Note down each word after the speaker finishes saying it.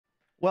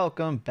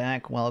Welcome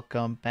back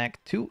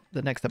to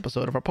the next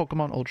episode of our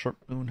Pokemon Ultra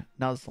Moon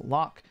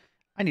Nuzlocke.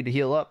 I need to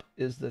heal up.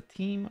 Is the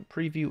team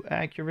preview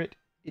accurate?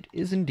 It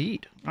is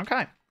indeed.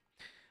 Okay.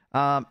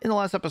 In the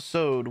last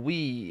episode,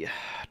 we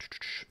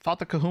fought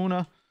the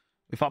Kahuna,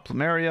 we fought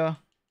Plumeria,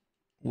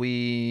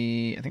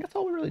 I think that's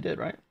all we really did,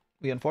 right?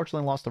 We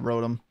unfortunately lost the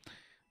Rotom.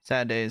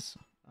 Sad days,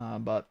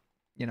 but,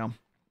 you know,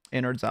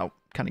 innards out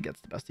kind of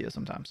gets the best of you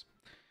sometimes.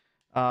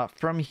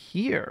 From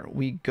here,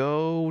 we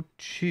go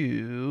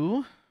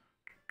to...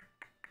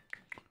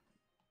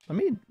 Let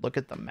me look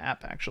at the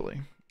map, actually.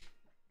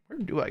 Where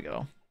do I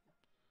go?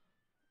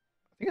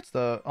 I think it's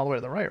all the way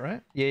to the right,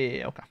 right?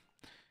 Yeah, okay.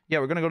 Yeah,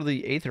 we're going to go to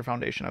the Aether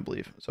Foundation, I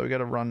believe. So we got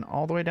to run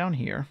all the way down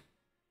here.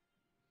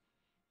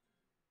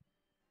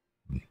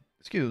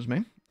 Excuse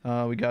me.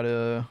 We got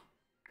to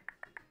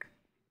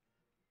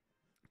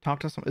talk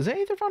to some... Is it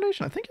Aether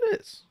Foundation? I think it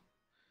is.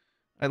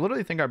 I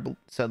literally think I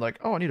said, like,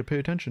 oh, I need to pay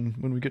attention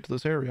when we get to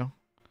this area.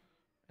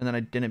 And then I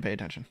didn't pay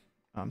attention.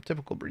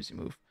 Typical Breezy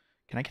move.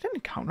 Can I get an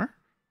encounter?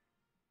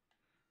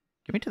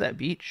 Get me to that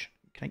beach.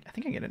 I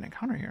think I get an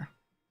encounter here.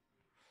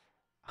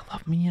 I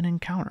love me an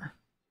encounter.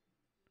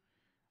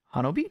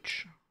 Hano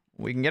Beach.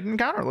 We can get an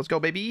encounter. Let's go,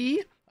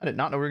 baby. I did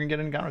not know we were going to get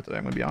an encounter today,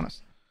 I'm going to be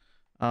honest.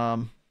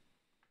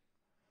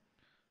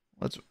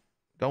 Let's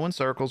go in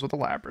circles with the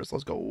Lapras.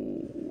 Let's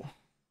go.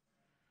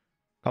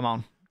 Come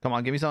on. Come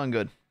on. Give me something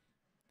good.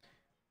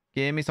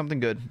 Give me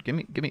something good.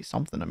 Give me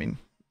something. I mean.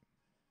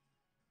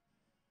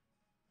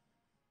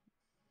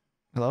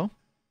 Hello?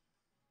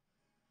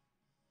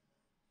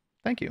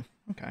 Thank you.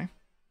 Okay.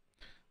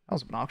 That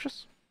was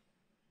obnoxious.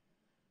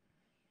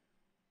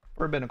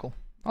 For a Binnacle.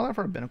 Oh, that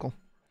for a Binnacle.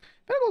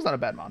 Binnacle's not a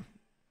bad mon.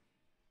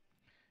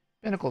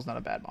 Binnacle's not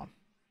a bad mon.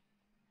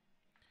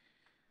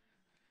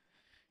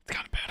 It's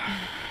kind of bad.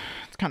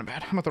 It's kind of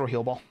bad. I'm gonna throw a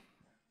heal ball.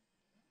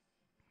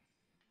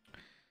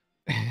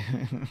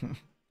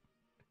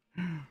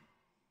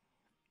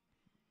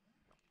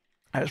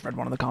 I just read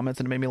one of the comments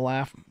and it made me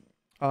laugh.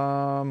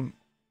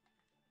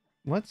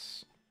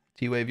 Let's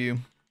T-Wave you.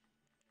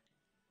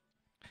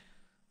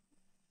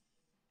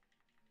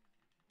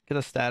 Get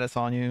a status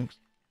on you.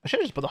 I should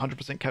have just put the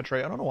 100% catch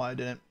rate. I don't know why I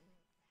didn't.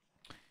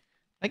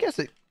 I guess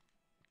it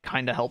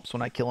kind of helps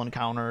when I kill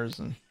encounters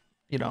and,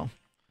 you know,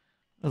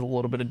 there's a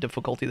little bit of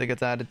difficulty that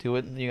gets added to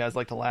it. And you guys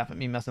like to laugh at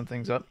me messing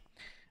things up.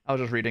 I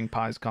was just reading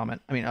Pie's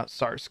comment. I mean,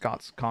 sorry,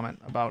 Scott's comment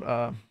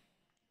about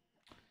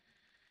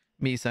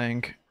me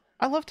saying,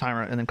 I love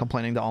Tyrant, and then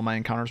complaining that all my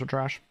encounters are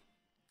trash.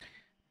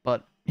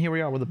 But here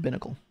we are with a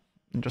Binnacle.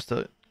 And just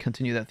to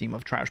continue that theme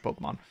of trash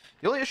Pokemon.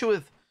 The only issue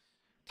with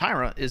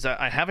Tyra is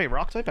that I have a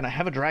rock type and I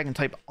have a dragon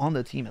type on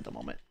the team at the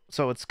moment.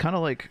 So it's kind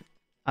of like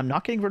I'm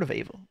not getting rid of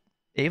Ava.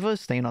 Ava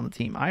is staying on the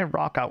team. I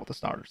rock out with the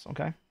starters,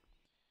 okay?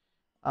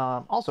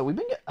 Also,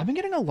 I've been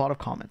getting a lot of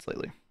comments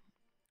lately.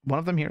 One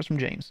of them here is from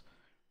James.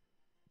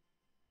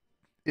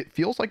 It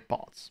feels like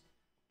bots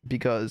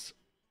because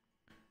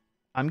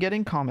I'm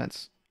getting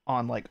comments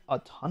on like a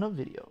ton of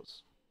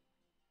videos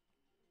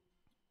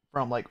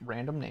from like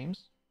random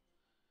names,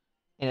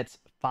 and it's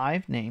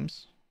 5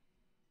 names.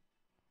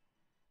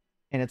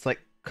 And it's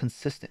like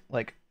consistent,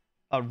 like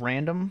a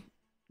random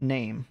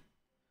name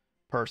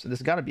person. This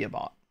has got to be a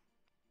bot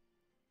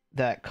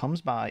that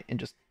comes by and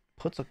just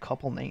puts a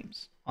couple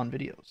names on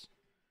videos.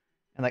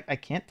 And like, I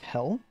can't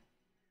tell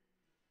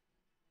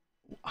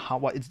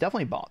what it's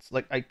definitely bots.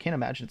 Like, I can't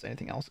imagine it's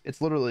anything else. It's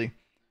literally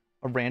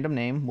a random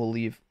name will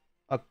leave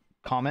a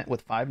comment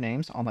with 5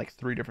 names on like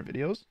 3 different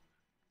videos.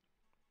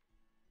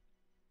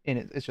 And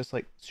it's just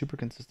like super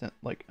consistent.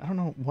 Like, I don't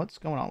know what's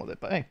going on with it,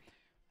 but hey, I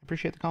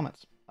appreciate the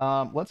comments.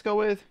 Let's go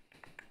with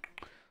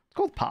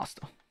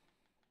pasta. Let's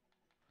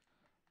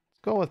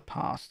go with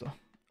pasta.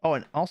 Oh,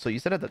 and also you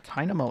said I had the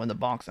Tynamo in the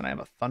box and I have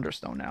a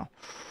Thunderstone now.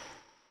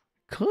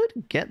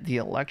 Could get the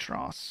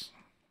Electros.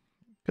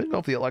 Could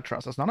go for the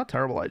Electros. That's not a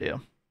terrible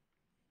idea.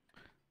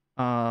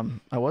 I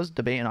was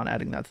debating on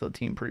adding that to the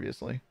team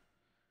previously.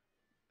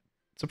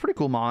 It's a pretty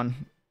cool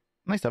mon.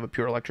 Nice to have a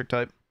pure electric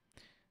type.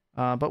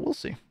 But we'll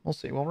see. We'll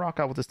see. We'll rock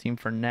out with this team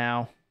for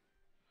now.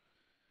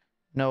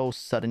 No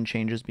sudden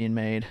changes being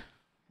made.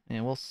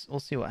 And we'll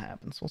see what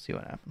happens. We'll see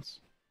what happens.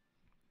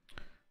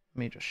 Let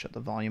me just shut the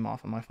volume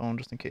off on my phone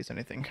just in case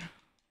anything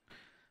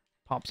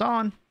pops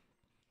on.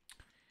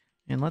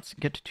 And let's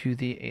get to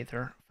the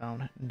Aether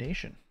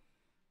Foundation.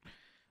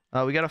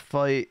 We gotta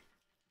fight.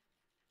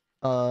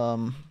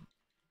 I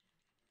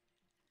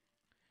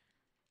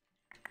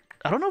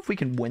don't know if we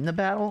can win the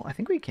battle. I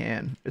think we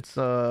can. It's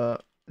an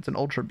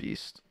Ultra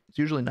Beast. It's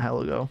usually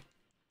Nihilego.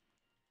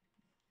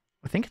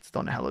 I think it's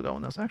still Nihilego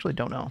in this. I actually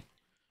don't know.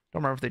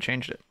 Don't remember if they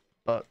changed it.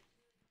 But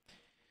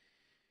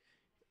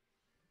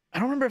I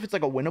don't remember if it's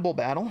like a winnable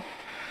battle.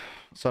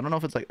 So I don't know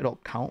if it's like it'll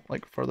count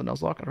like for the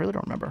Nuzlocke. I really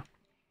don't remember.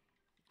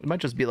 It might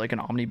just be like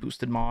an Omni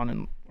boosted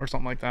mon or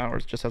something like that, or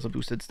it just has a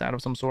boosted stat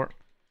of some sort.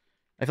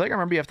 I feel like I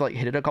remember you have to like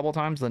hit it a couple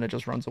times, then it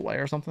just runs away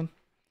or something.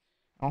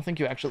 I don't think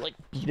you actually like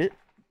beat it,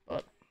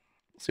 but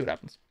we'll see what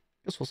happens.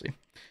 Guess we'll see.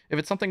 If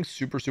it's something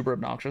super, super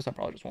obnoxious, I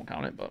probably just won't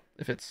count it. But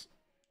if it's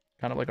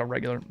kind of like a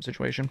regular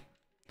situation,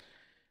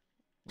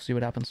 We'll see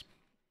what happens.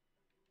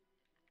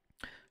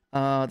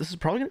 This is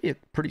probably gonna be a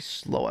pretty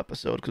slow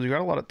episode because we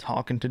got a lot of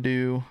talking to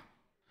do.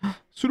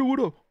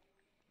 Sudowoodo.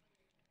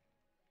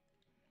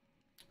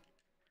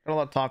 Got a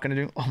lot of talking to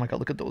do. Oh my god,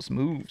 look at those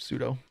moves,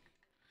 Pseudo.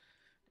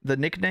 The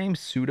nickname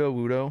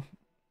Sudowoodo,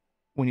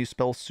 when you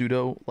spell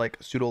pseudo like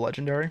pseudo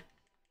legendary,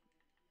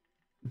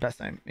 best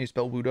name. You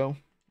spell Wudo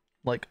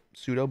like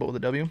pseudo but with a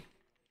W.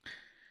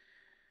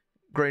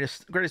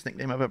 Greatest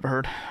nickname I've ever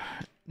heard.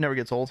 Never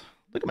gets old.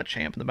 Look at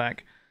Machamp in the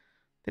back.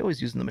 They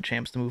always using the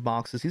Machamps to move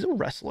boxes. He's a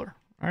wrestler.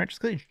 Alright,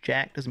 just because he's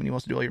jacked doesn't mean he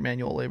wants to do all your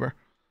manual labor.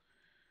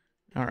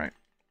 Alright.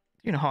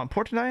 You know how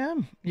important I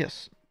am?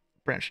 Yes.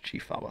 Branch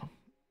Chief Faba.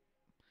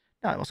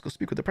 Now I must go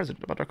speak with the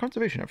president about our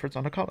conservation efforts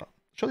on Hakata.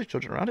 Show these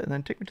children around it and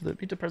then take me to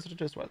meet the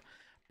president as well.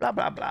 Blah,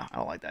 blah, blah. I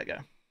don't like that guy.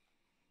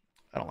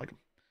 I don't like him.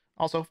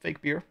 Also,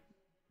 fake beer.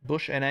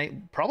 Bush NA.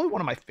 Probably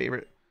one of my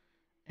favorite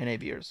NA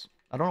beers.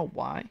 I don't know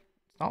why.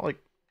 It's not like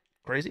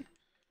crazy,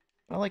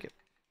 but I like it.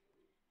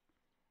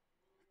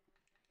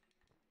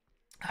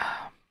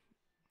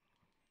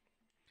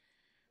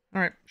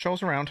 Alright, show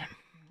us around.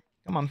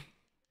 Come on.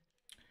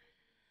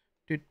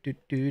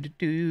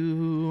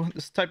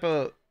 This type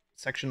of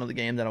section of the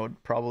game that I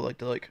would probably like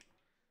to, like,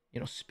 you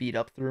know, speed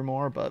up through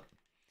more, but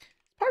it's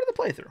part of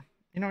the playthrough.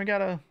 You know, you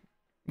gotta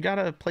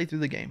play through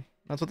the game.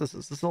 That's what this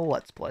is. This is a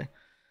let's play.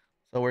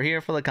 So we're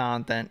here for the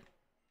content.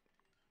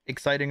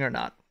 Exciting or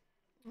not,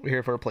 we're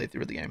here for a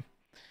playthrough of the game.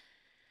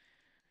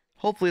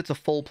 Hopefully it's a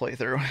full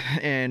playthrough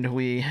and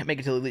we make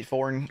it to Elite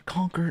Four and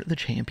conquer the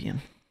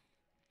champion.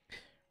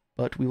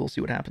 But we will see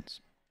what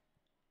happens.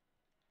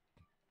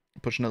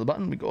 Push another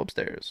button, we go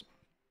upstairs.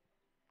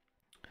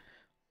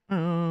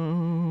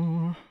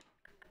 I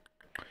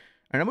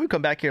remember we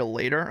come back here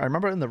later. I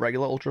remember in the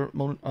regular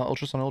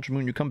Ultra Sun, Ultra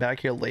Moon, you come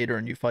back here later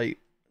and you fight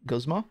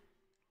Guzma,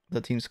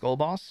 the Team Skull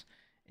boss,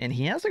 and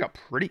he has like a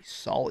pretty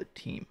solid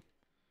team.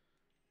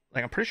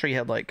 Like, I'm pretty sure he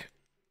had like,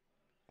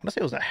 I want to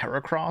say it was a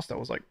Heracross that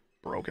was like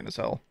broken as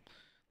hell.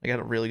 Like, had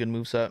a really good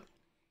moveset.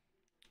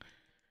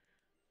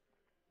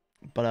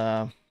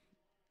 But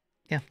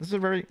yeah, this is a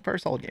very, very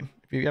solid game.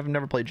 If you have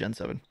never played Gen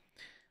 7,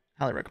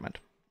 highly recommend.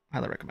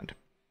 Highly recommend.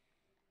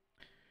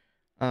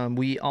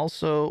 We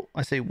also,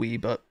 I say we,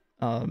 but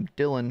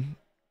Dylan,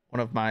 one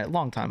of my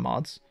longtime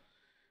mods,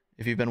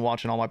 if you've been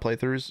watching all my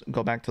playthroughs,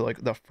 go back to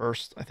like the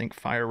first, I think,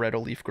 Fire Red or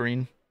Leaf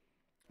Green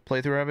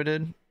playthrough I ever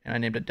did, and I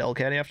named a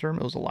Delcatty after him.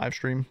 It was a live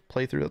stream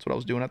playthrough. That's what I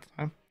was doing at the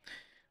time.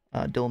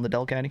 Dylan the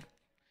Delcatty.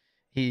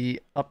 He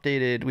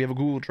updated. We have a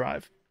Google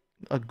Drive.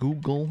 A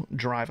Google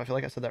Drive. I feel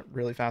like I said that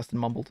really fast and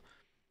mumbled.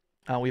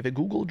 We have a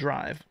Google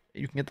Drive.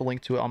 You can get the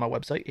link to it on my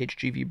website,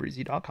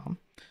 hgvbreezy.com.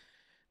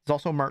 There's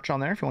also merch on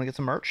there if you want to get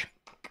some merch.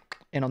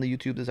 And on the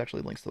YouTube, there's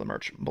actually links to the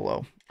merch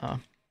below,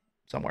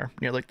 somewhere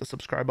near like the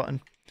subscribe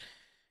button.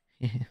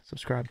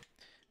 Subscribe.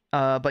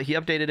 But he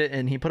updated it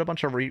and he put a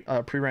bunch of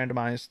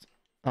pre-randomized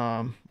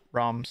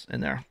ROMs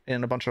in there,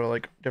 and a bunch of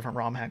like different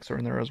ROM hacks are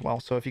in there as well.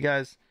 So if you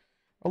guys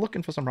are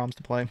looking for some ROMs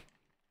to play,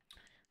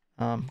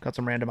 got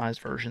some randomized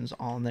versions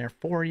on there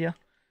for you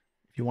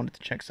if you wanted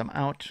to check some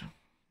out.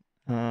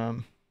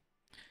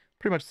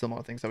 Pretty much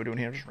similar things that we're doing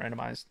here, just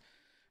randomized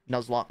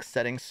Nuzlocke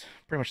settings,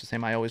 pretty much the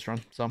same I always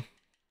run. So if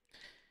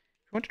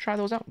you want to try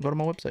those out, go to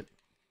my website.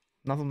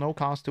 Nothing, no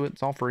cost to it.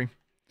 It's all free.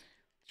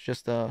 It's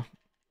just a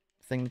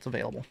thing that's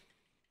available.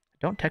 I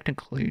don't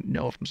technically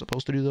know if I'm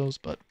supposed to do those,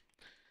 but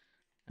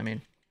I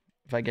mean,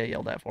 if I get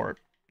yelled at for it,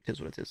 it is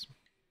what it is.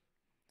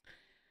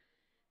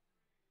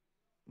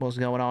 What's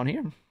going on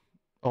here?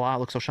 Oh, wow, I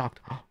look so shocked.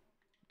 That's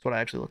what I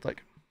actually looked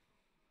like.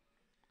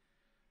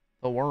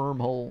 The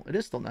wormhole. It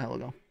is still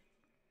Nihilego.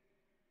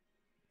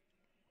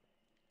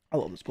 I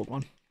love this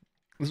Pokemon.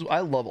 I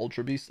love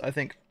Ultra Beasts. I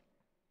think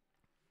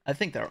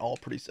they're all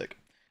pretty sick.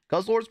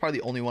 Guzzlord's probably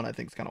the only one I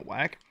think is kind of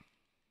whack.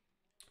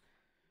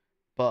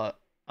 But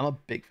I'm a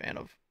big fan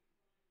of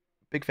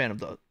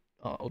the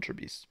Ultra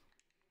Beasts.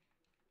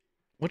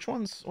 Which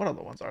ones? What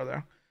other ones are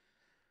there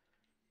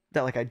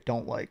that like I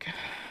don't like?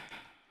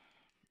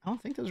 I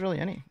don't think there's really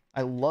any.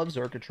 I love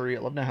Xurkitree. I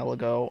love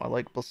Nihilego. I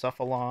like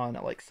Blacephalon.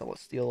 I like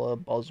Celesteela,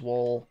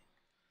 Buzzwole,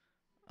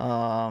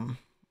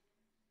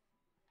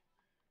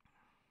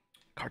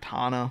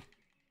 Kartana.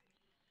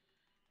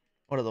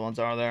 What other ones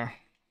are there?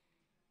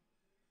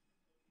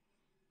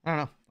 I don't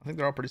know. I think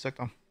they're all pretty sick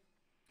though.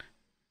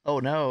 Oh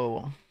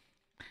no.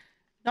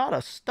 Not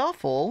a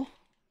Stuffle.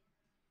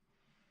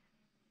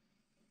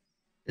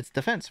 Its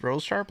defense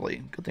rose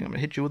sharply. Good thing I'm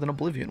gonna hit you with an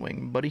Oblivion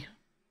Wing, buddy.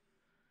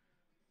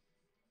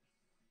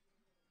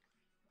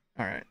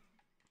 Alright.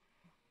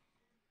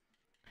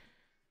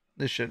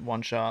 This should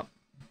one shot.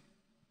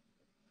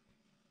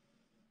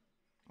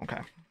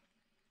 Okay.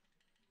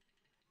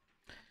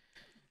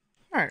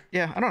 Alright,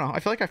 yeah, I don't know. I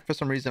feel like for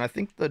some reason, I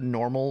think the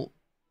normal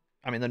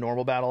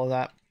battle of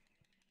that,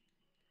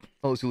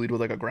 unless you lead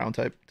with like a ground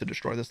type to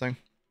destroy this thing,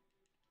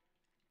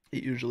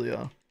 it usually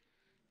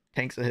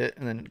tanks a hit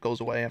and then it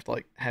goes away after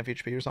like half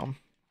HP or something.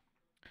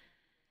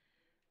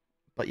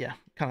 But yeah,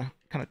 kind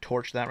of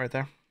torched that right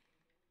there.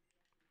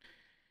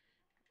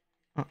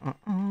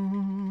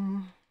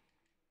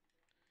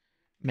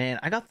 Man,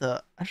 I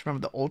just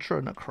remember the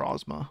Ultra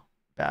Necrozma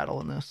battle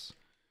in this.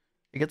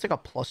 It gets like a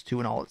 +2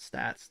 in all its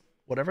stats.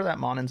 Whatever that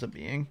mon ends up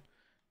being,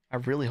 I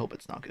really hope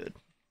it's not good.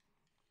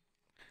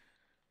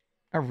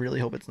 I really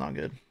hope it's not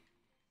good.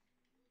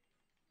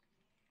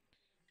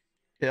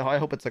 Yeah, I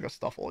hope it's like a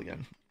Stuffle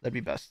again. That'd be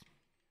best.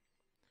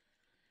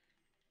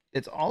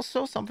 It's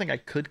also something I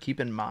could keep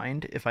in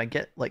mind if I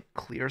get like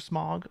Clear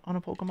Smog on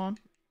a Pokemon,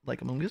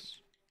 like Amoonguss.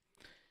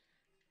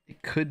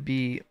 It could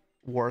be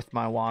worth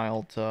my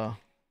while to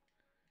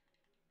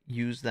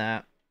use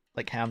that,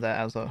 like have that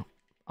as a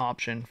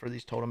option for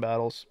these totem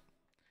battles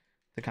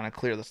to kind of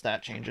clear the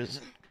stat changes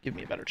and give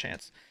me a better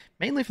chance.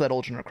 Mainly for that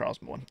Ultra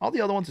Necrozma one. All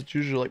the other ones, it's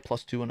usually like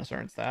 +2 in a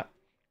certain stat.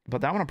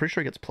 But that one, I'm pretty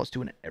sure it gets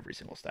 +2 in every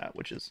single stat,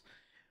 which is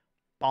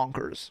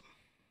bonkers.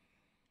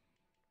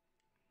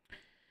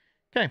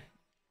 Okay.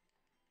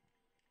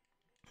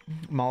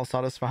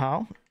 Malasadas for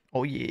how?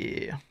 Oh,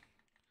 yeah.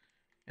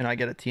 And I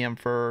get a TM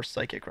for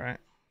Psychic, right?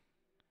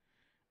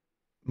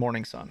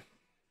 Morning Sun.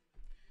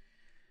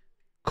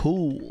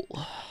 Cool.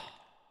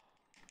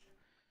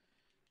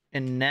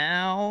 And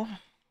now,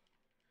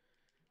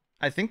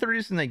 I think the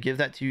reason they give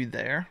that to you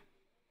there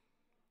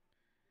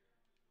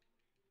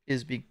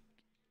is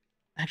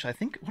actually, I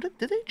think,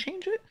 did they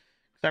change it?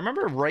 Because I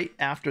remember right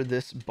after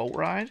this boat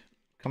ride,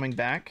 coming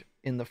back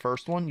in the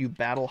first one, you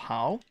battle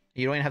How.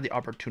 You don't even have the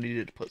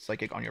opportunity to put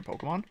Psychic on your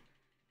Pokemon.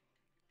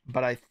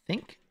 But I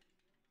think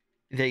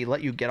they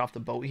let you get off the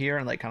boat here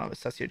and like kind of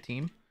assess your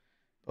team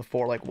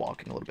before like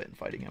walking a little bit and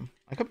fighting him.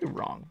 I could be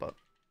wrong, but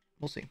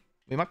we'll see.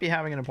 We might be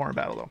having an important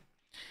battle though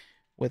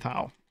with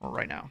How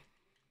right now,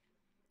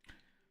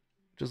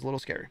 which is a little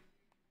scary.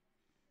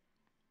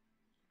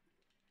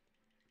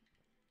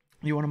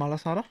 You want a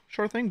Malasada?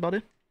 Sure thing,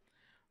 buddy.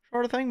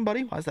 Sure thing,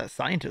 buddy. Why is that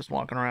scientist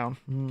walking around?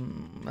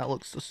 That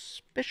looks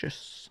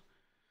suspicious.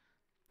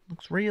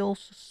 Looks real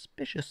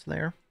suspicious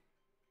there.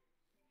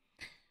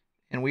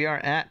 And we are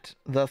at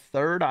the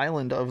third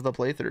island of the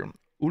playthrough.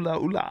 Ula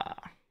Ula.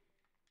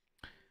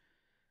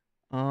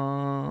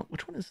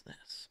 Which one is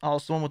this? Oh,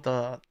 it's the one with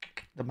the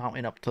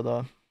mountain up to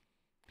the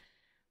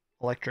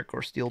electric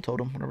or steel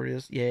totem, whatever it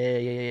is.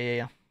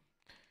 Yeah.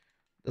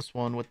 This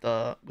one with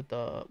the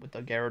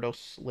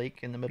Gyarados lake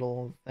in the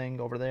middle thing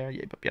over there.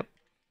 Yep.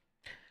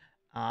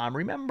 I'm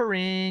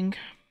remembering.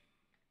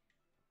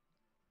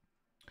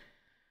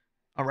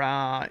 All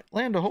right,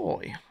 land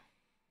ahoy.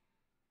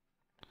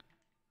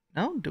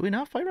 No, do we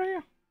not fight right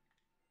here?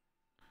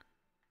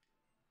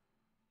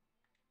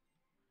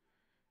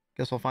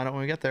 Guess we'll find out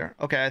when we get there.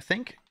 Okay, I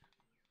think.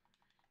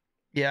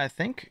 Yeah, I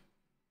think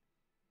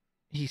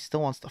he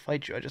still wants to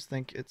fight you. I just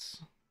think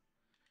it's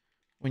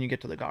when you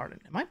get to the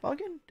garden. Am I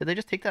bugging? Did they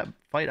just take that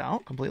fight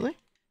out completely? I'm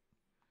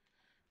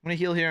gonna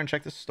heal here and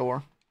check the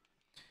store.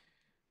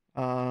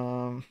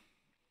 I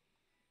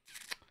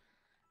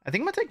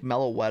think I'm gonna take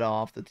Meloetta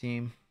off the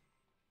team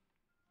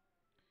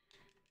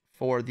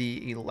for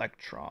the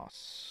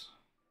Electros.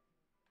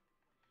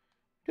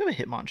 Do have a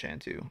Hitmonchan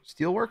too.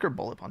 Steelwork or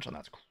Bullet Punch on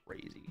that's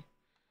crazy.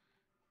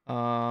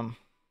 But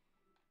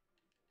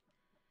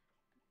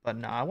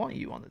nah, I want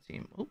you on the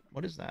team. Oh,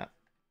 what is that?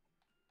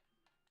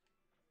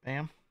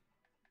 Bam.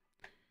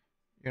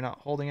 You're not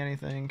holding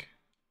anything.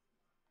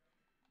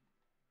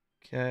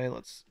 Okay,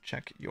 let's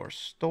check your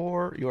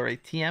store. You're a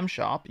TM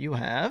shop. You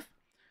have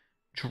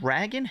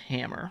Dragon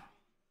Hammer.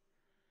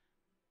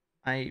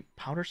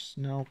 Powder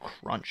Snow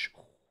Crunch.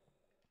 I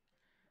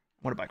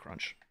want to buy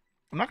Crunch.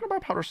 I'm not going to buy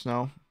Powder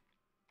Snow.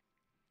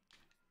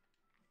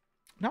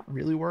 Not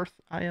really worth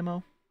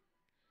IMO.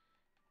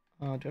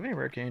 Do I have any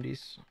rare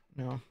candies?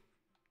 No.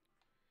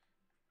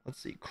 Let's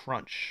see.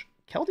 Crunch.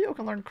 Keldeo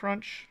can learn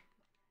Crunch.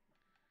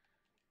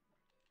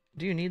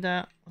 Do you need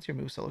that? What's your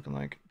moveset looking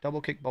like?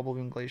 Double Kick, Bubble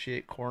Beam,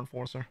 Glaciate, Core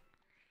Enforcer.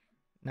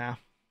 Nah.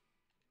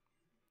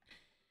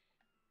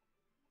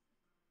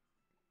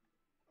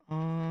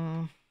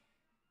 I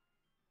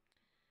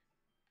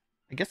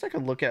guess I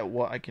could look at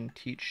what I can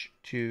teach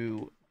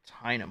to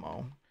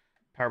Dynamo.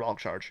 Parabolic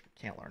Charge.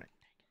 Can't learn it.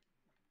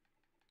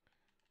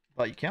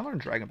 But you can learn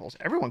Dragon Pulse.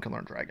 Everyone can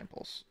learn Dragon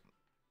Pulse.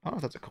 I don't know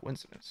if that's a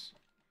coincidence.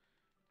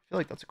 I feel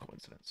like that's a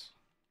coincidence.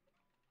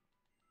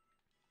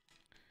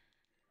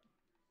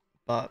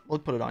 But we'll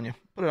put it on you.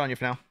 Put it on you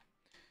for now.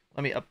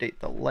 Let me update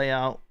the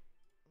layout.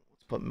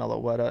 Let's put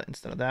Meloetta.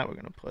 Instead of that, we're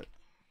going to put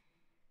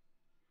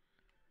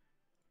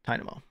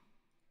Dynamo.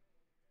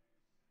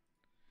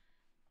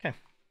 Okay.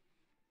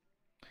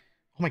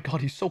 Oh my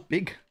god, he's so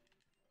big.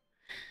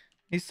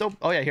 He's so...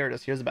 Oh yeah, here it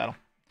is. Here's the battle.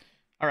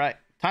 Alright.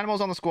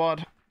 Dynamo's on the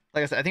squad.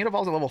 Like I said, I think it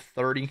evolves at level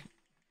 30.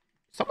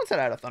 Someone said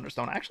I had a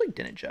Thunderstone. I actually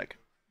didn't check.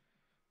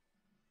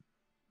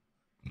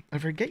 I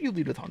forget you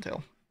lead with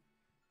Huntail.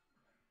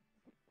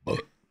 Oh,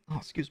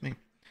 excuse me.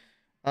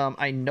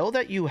 I know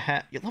that you're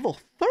level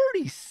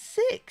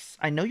 36.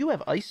 I know you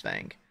have Ice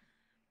Fang.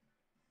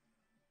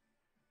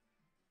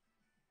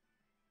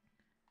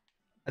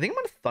 I think I'm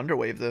gonna Thunder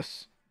Wave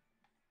this.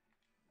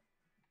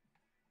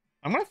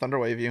 I'm gonna Thunder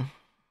Wave you.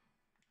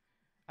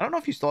 I don't know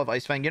if you still have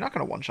Ice Fang. You're not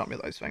gonna one-shot me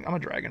with Ice Fang. I'm a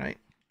Dragonite.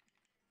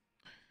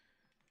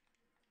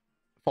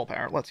 Full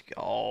power. Let's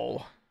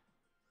go.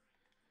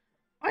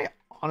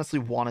 honestly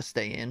want to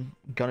stay in.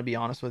 I'm gonna be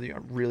honest with you. I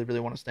really, really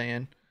want to stay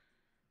in.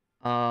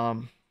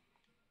 But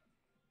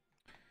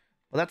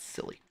that's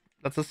silly.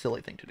 That's a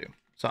silly thing to do.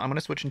 So I'm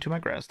gonna switch into my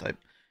grass type.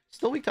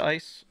 Still weak to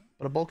ice,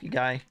 but a bulky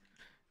guy.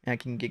 And I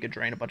can Giga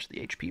Drain a bunch of the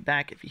HP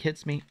back if he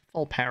hits me.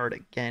 Full parrot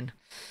again.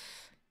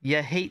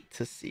 You hate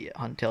to see it,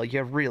 Huntail.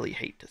 You really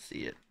hate to see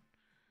it.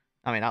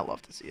 I mean, I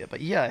love to see it,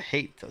 but yeah, I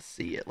hate to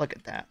see it. Look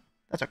at that.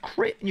 That's a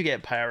crit, and you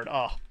get parrot.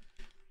 Oh,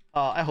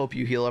 I hope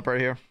you heal up right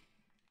here.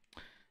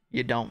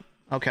 You don't.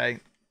 Okay.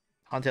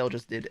 Huntail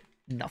just did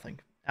nothing.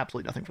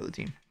 Absolutely nothing for the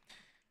team.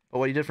 But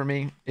what he did for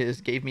me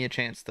is gave me a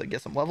chance to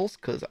get some levels,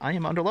 because I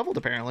am under-leveled,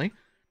 apparently.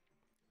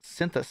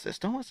 Synthesis.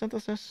 Don't want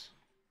Synthesis.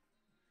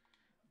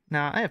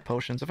 Nah, I have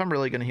potions. If I'm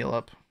really going to heal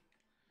up,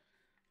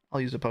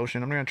 I'll use a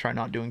potion. I'm going to try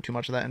not doing too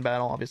much of that in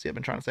battle. Obviously, I've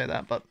been trying to say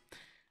that, but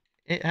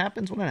it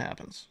happens when it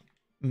happens.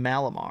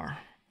 Malamar.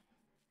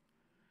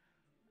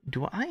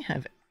 Do I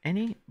have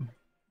any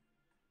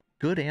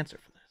good answer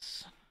for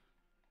this?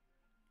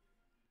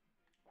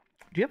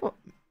 Do you have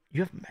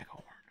You have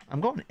Megahorn.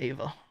 I'm going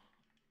Ava.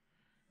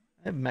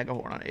 I have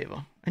Megahorn on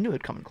Ava. I knew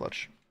it'd come in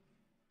clutch.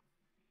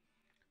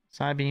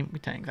 Psybeam, we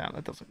tank that.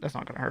 That's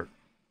not going to hurt.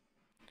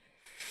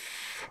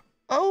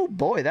 Oh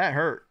boy, that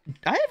hurt.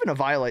 I have an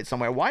Eviolite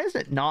somewhere. Why is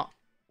it not...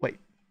 Wait.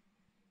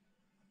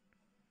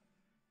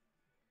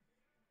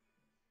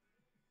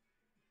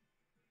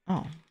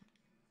 Oh.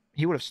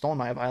 He would have stolen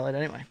my Eviolite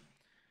anyway.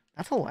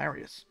 That's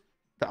hilarious.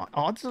 The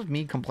odds of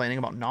me complaining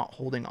about not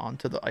holding on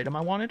to the item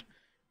I wanted,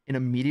 and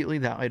immediately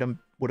that item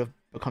would have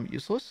become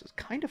useless, is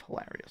kind of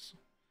hilarious.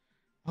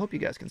 I hope you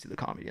guys can see the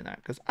comedy in that,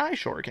 because I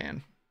sure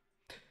can.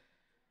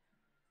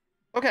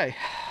 Okay.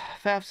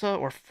 FAFSA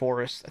or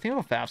Forest. I think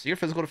I'll go FAFSA. Your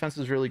physical defense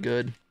is really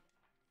good.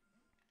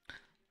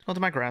 Let's go to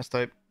my grass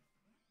type.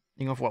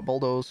 You can go for what?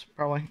 Bulldoze,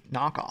 probably.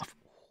 Knockoff.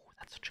 Ooh,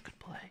 that's such a good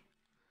play.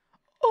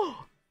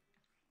 Oh!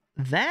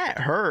 That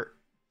hurt.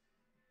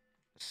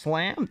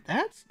 Slam.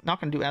 That's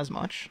not going to do as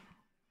much.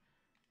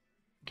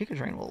 Giga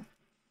Drain will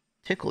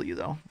tickle you,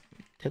 though.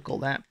 Tickle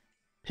that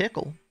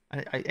pickle.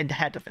 I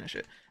had to finish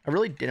it. I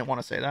really didn't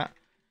want to say that,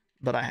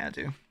 but I had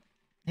to.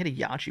 Hit a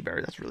Yachi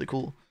Berry. That's really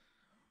cool.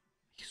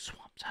 He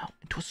swaps out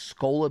into a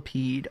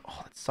Scolipede.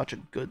 Oh, that's such a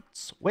good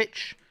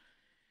switch.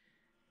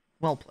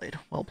 Well played.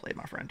 Well played,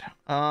 my friend.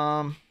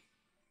 A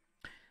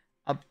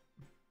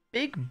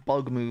big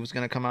bug move is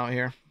going to come out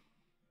here.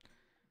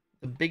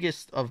 The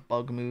biggest of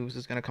bug moves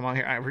is going to come out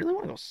here. I really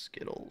want to go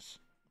Skittles.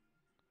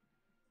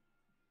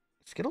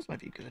 Skittles might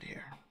be good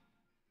here.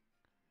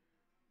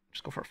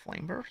 Just go for a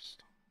Flame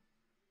Burst.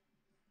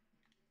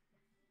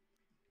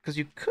 Because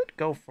you could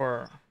go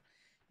for...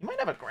 You might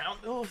have a ground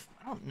move.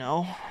 I don't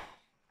know. What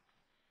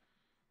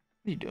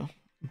do you do?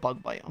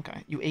 Bug Bite.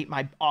 Okay. You ate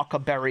my Aka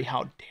Berry.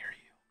 How dare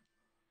you?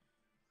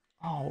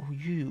 Oh,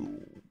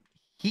 you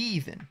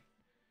heathen.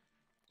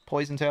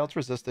 Poison Tail. It's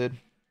resisted.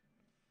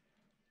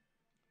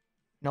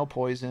 No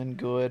poison.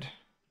 Good.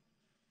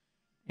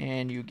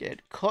 And you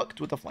get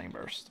cooked with a Flame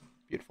Burst.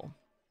 Beautiful.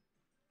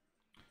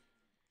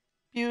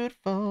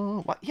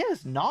 Beautiful. What? He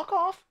has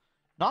knockoff?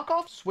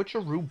 Knockoff,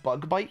 switcheroo,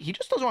 bug bite. He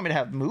just doesn't want me to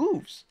have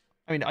moves.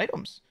 I mean,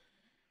 items.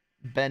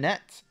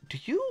 Bennett. Do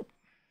you...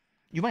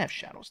 You might have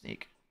Shadow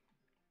Sneak.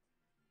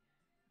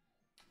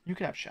 You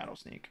could have Shadow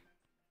Sneak.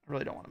 I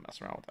really don't want to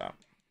mess around with that.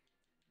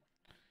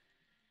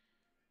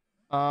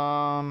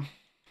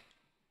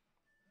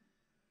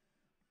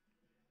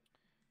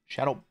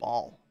 Shadow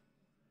Ball.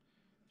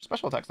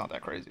 Special attack's not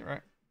that crazy,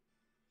 right?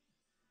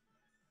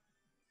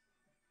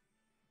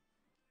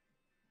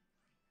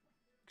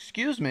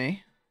 Excuse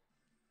me.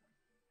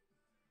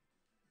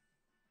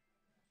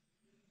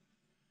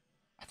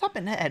 I thought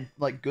Bennett had,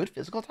 like, good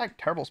physical attack,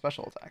 terrible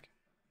special attack.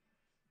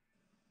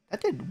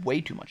 That did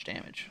way too much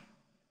damage.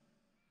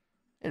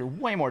 It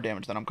did way more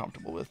damage than I'm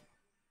comfortable with.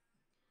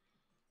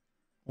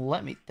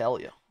 Let me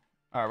tell you.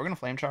 Alright, we're going to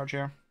Flame Charge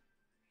here.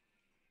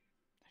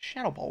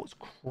 Shadow Ball was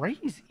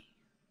crazy.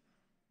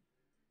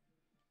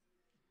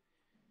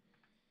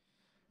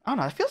 I don't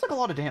know. It feels like a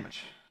lot of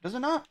damage. Does it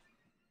not?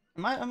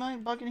 Am I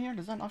bugging here?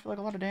 Does that not feel like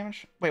a lot of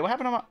damage? Wait, what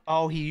happened to my...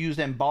 Oh, he used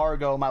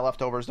Embargo. My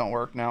leftovers don't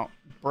work now.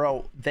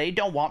 Bro, they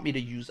don't want me to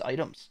use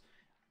items.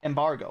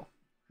 Embargo.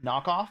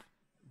 Knockoff.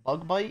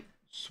 Bug Bite.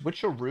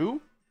 Switcheroo.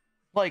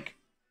 Like...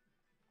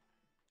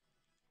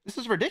 This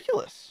is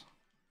ridiculous.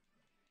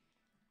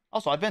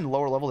 Also, I've been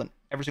lower level than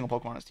every single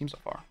Pokemon on his team so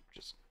far, which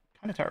is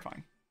kind of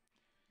terrifying.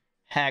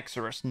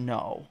 Haxorus,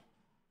 no.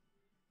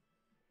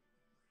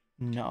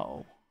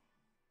 No.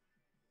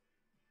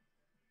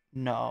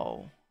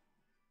 No.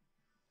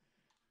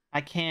 I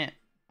can't...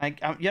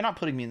 you're not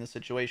putting me in this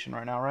situation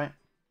right now, right?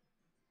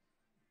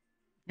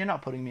 You're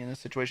not putting me in this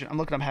situation. I'm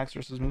looking up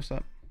Haxorus'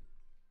 moveset.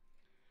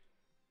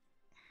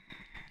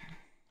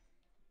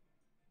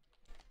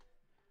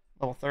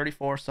 Level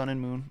 34, Sun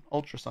and Moon.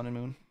 Ultra Sun and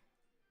Moon.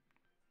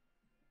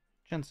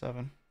 Gen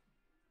 7.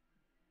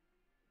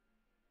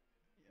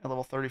 At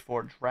level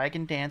 34,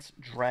 Dragon Dance,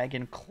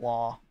 Dragon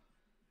Claw,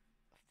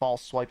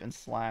 False Swipe, and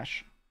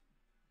Slash.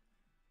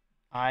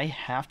 I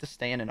have to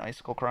stay in an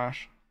Icicle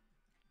Crash.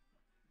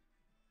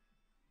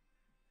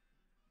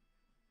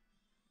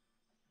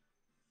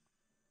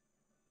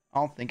 I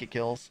don't think it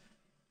kills.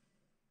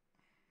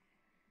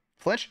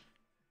 Flinch.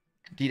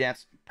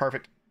 D-dance.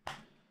 Perfect.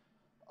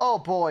 Oh,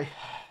 boy.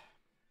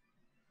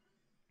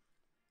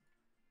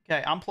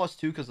 Okay, I'm +2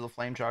 because of the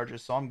flame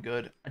charges, so I'm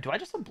good. Do I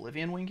just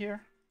Oblivion Wing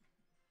here?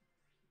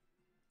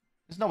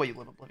 There's no way you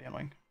live Oblivion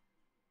Wing.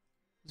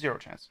 Zero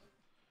chance.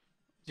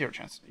 Zero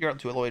chance. You're at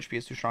 2 at low HP.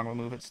 It's too strong of a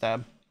move. It's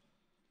stab.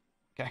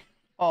 Okay.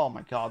 Oh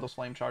my god, those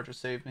flame charges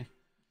saved me.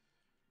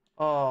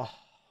 Oh,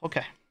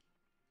 okay.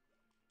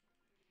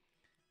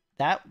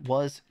 That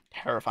was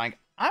terrifying.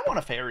 I want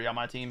a fairy on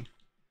my team.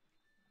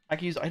 I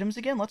can use items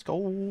again. Let's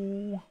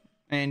go.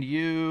 And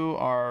you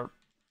are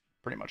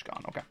pretty much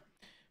gone. Okay.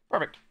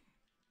 Perfect.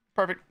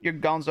 Perfect. You're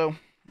gonzo.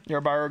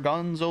 You're bar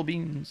gonzo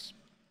beans.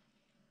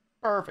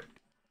 Perfect.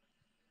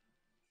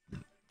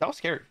 That was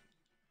scary.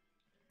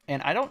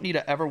 And I don't need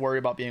to ever worry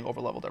about being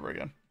overleveled ever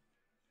again.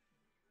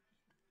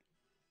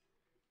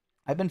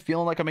 I've been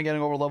feeling like I'm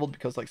getting overleveled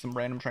because like some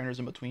random trainers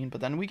in between, but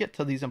then we get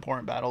to these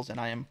important battles and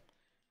I am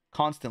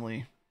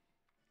constantly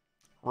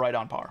right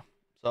on par.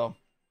 So,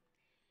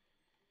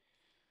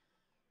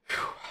 whew.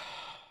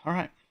 All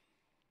right.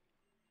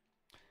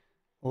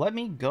 Let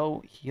me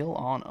go heal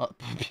on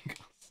up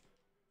because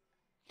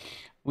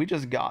we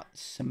just got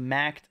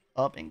smacked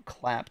up and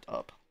clapped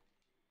up.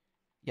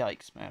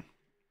 Yikes, man.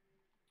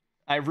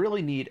 I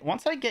really need...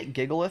 Once I get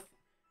Gigalith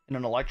and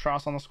an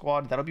Electros on the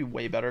squad, that'll be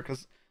way better.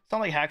 Because it's not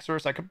like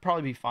Haxorus. I could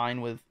probably be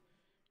fine with,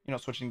 you know,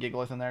 switching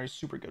Gigalith in there. He's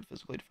super good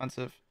physically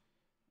defensive.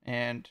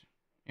 And,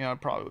 you know,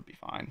 it probably would be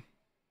fine.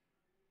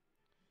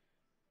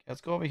 Okay,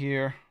 let's go over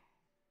here.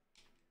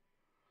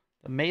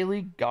 The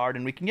melee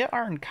garden. We can get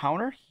our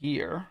encounter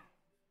here.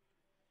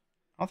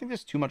 I don't think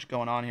there's too much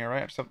going on here,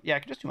 right? So, yeah, I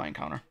can just do my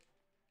encounter.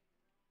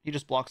 He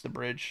just blocks the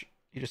bridge.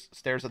 He just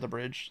stares at the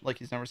bridge like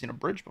he's never seen a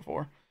bridge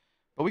before.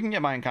 But we can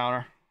get my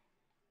encounter.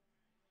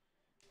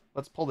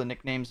 Let's pull the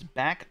nicknames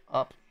back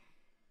up.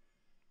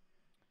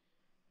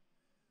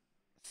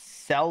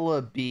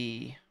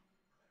 Celebi.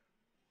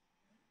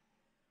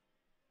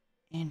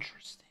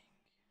 Interesting.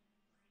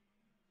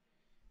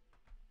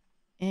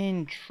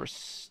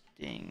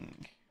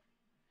 Interesting.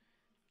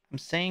 I'm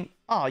saying...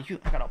 Oh, I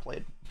got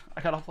outplayed.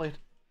 I got outplayed.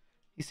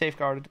 He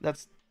safeguarded.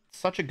 That's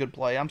such a good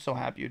play. I'm so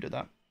happy you did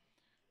that.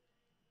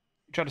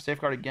 You tried to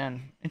safeguard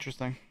again.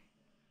 Interesting.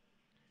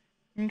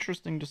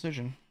 Interesting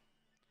decision.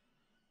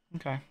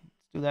 Okay,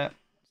 let's do that.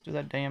 Let's do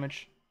that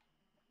damage.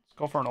 Let's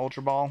go for an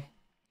Ultra Ball.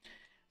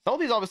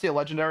 Celebi's obviously a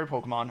legendary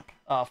Pokemon.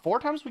 4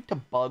 times weak to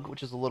Bug,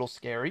 which is a little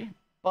scary.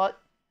 But,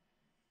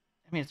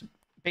 I mean, it's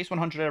base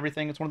 100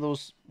 everything. It's one of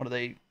those, what are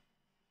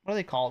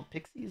they called?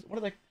 Pixies? What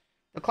are they?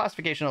 The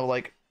classification of,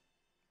 like,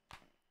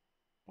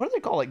 what are they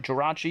called? Like,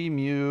 Jirachi,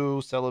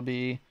 Mew,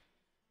 Celebi,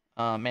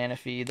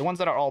 Manaphy. The ones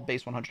that are all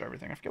base 100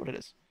 everything. I forget what it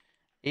is.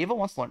 Ava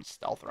wants to learn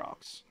Stealth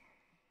Rocks.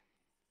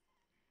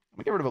 Let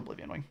me get rid of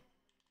Oblivion Wing.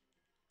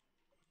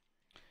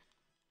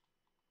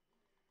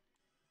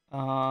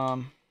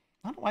 I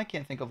don't know why I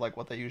can't think of like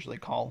what they usually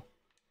call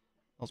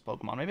those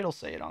Pokemon. Maybe it'll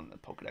say it on the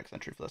Pokedex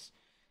entry for this.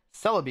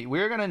 Celebi.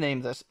 We're gonna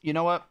name this. You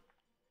know what?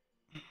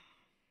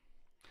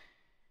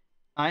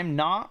 I'm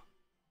not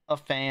a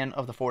fan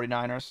of the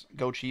 49ers.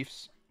 Go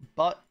Chiefs.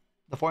 But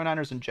the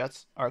 49ers and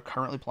Jets are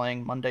currently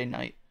playing Monday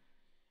Night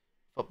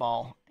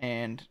Football,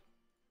 and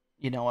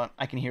you know what?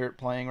 I can hear it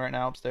playing right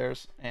now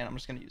upstairs, and I'm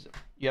just going to use it.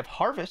 You have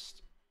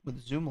Harvest with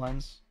Zoom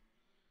Lens,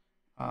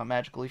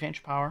 Magical Leaf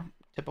Ancient Power,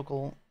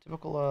 typical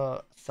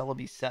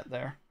Celebi set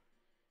there.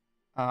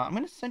 I'm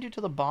going to send you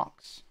to the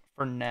box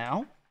for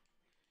now,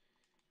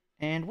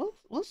 and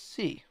we'll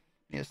see.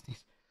 Yes,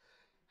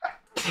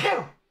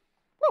 Woo!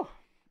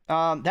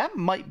 That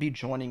might be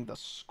joining the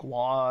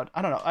squad.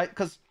 I don't know,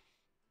 because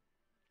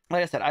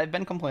like I said, I've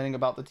been complaining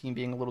about the team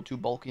being a little too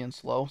bulky and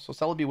slow, so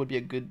Celebi would be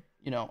a good,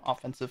 you know,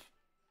 offensive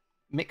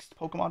mixed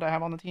Pokemon to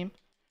have on the team.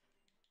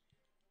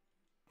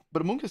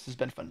 But Amoonguss has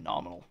been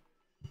phenomenal.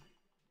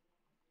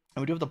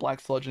 And we do have the Black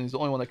Sludge, and he's the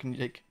only one that can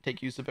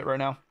take use of it right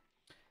now.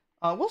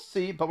 We'll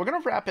see, but we're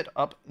going to wrap it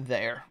up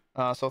there.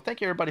 So thank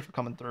you, everybody, for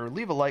coming through.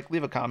 Leave a like,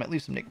 leave a comment,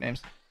 leave some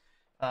nicknames.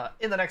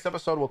 In the next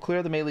episode, we'll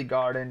clear the melee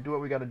garden, do what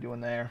we got to do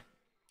in there,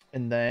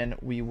 and then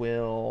we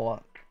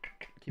will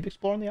keep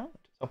exploring the island.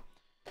 So,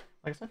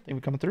 like I said, thank you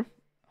for coming through.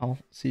 I'll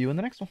see you in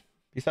the next one.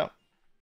 Peace out.